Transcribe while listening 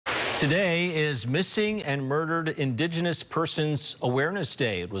Today is Missing and Murdered Indigenous Persons Awareness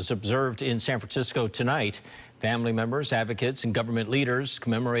Day. It was observed in San Francisco tonight. Family members, advocates, and government leaders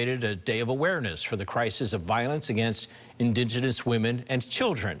commemorated a day of awareness for the crisis of violence against Indigenous women and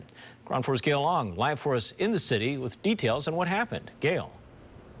children. Ground 4's Gail Long live for us in the city with details on what happened. Gail.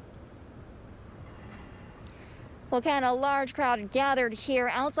 Well, Ken, a large crowd gathered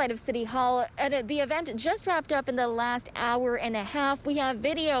here outside of City Hall. The event just wrapped up in the last hour and a half. We have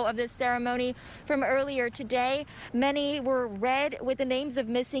video of this ceremony from earlier today. Many were read with the names of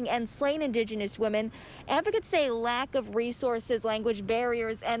missing and slain Indigenous women. Advocates say lack of resources, language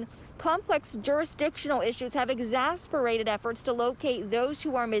barriers, and complex jurisdictional issues have exacerbated efforts to locate those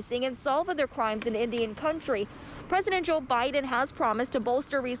who are missing and solve other crimes in Indian country. President Joe Biden has promised to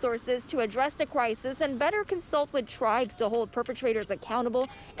bolster resources to address the crisis and better consult with tribes to hold perpetrators accountable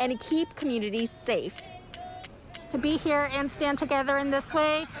and keep communities safe. To be here and stand together in this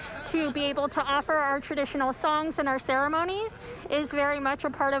way, to be able to offer our traditional songs and our ceremonies is very much a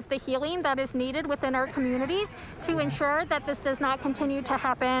part of the healing that is needed within our communities to ensure that this does not continue to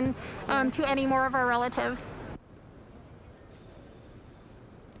happen to any more of our relatives.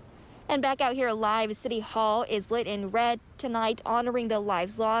 And back out here live, City Hall is lit in red tonight, honoring the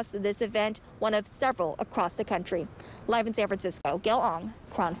lives lost in this event, one of several across the country. Live in San Francisco, Gail Ong,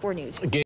 Ground 4 News.